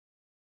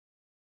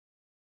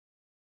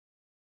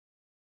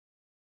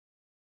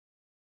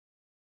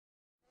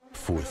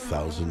For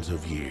thousands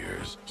of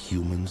years,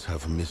 humans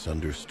have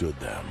misunderstood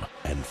them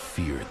and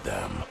feared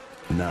them.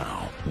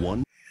 Now,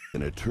 one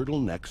in a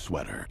turtleneck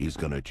sweater is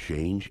gonna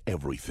change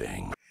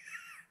everything.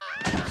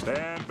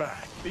 Stand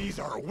back. These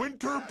are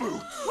winter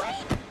boots. Wait!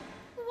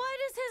 Why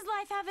does his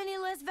life have any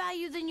less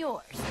value than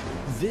yours?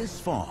 This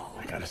fall,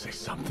 I gotta say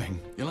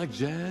something. You like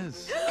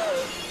jazz?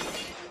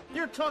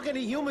 You're talking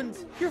to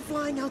humans. You're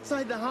flying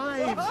outside the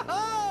hive.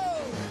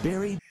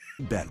 Barry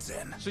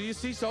Benson So you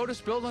see soda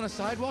spilled on a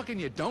sidewalk and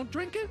you don't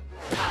drink it?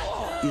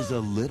 is a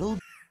little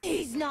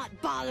He's not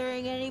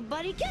bothering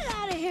anybody. Get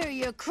out of here,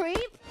 you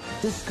creep!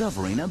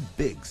 discovering a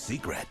big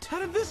secret. How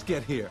did this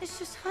get here? It's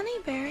just honey,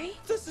 Barry.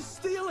 This is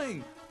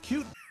stealing.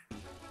 Cute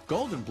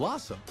Golden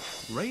Blossom.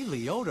 Ray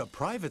Liotta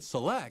Private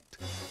Select.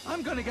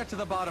 I'm gonna get to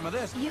the bottom of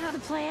this. You have a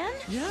plan?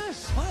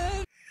 Yes,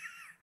 plan.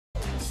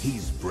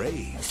 He's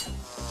brave.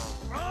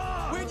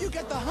 Where'd you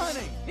get the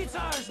honey? It's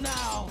ours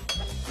now.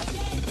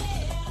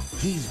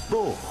 He's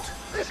bold.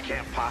 This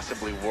can't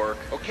possibly work.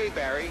 Okay,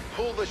 Barry,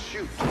 pull the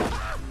chute.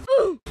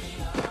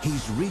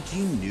 He's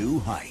reaching new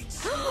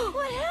heights.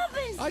 What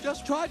happened? I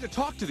just tried to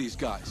talk to these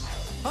guys.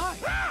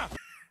 Hi.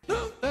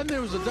 Then there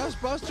was a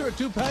dustbuster, a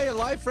toupee, a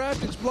life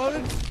raft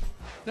exploded.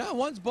 Now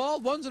one's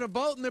bald, one's in a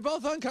boat, and they're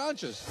both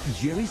unconscious.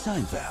 Jerry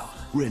Seinfeld,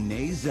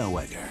 Renee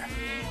Zellweger.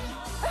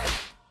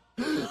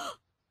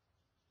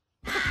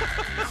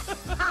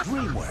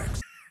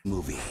 DreamWorks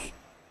movie.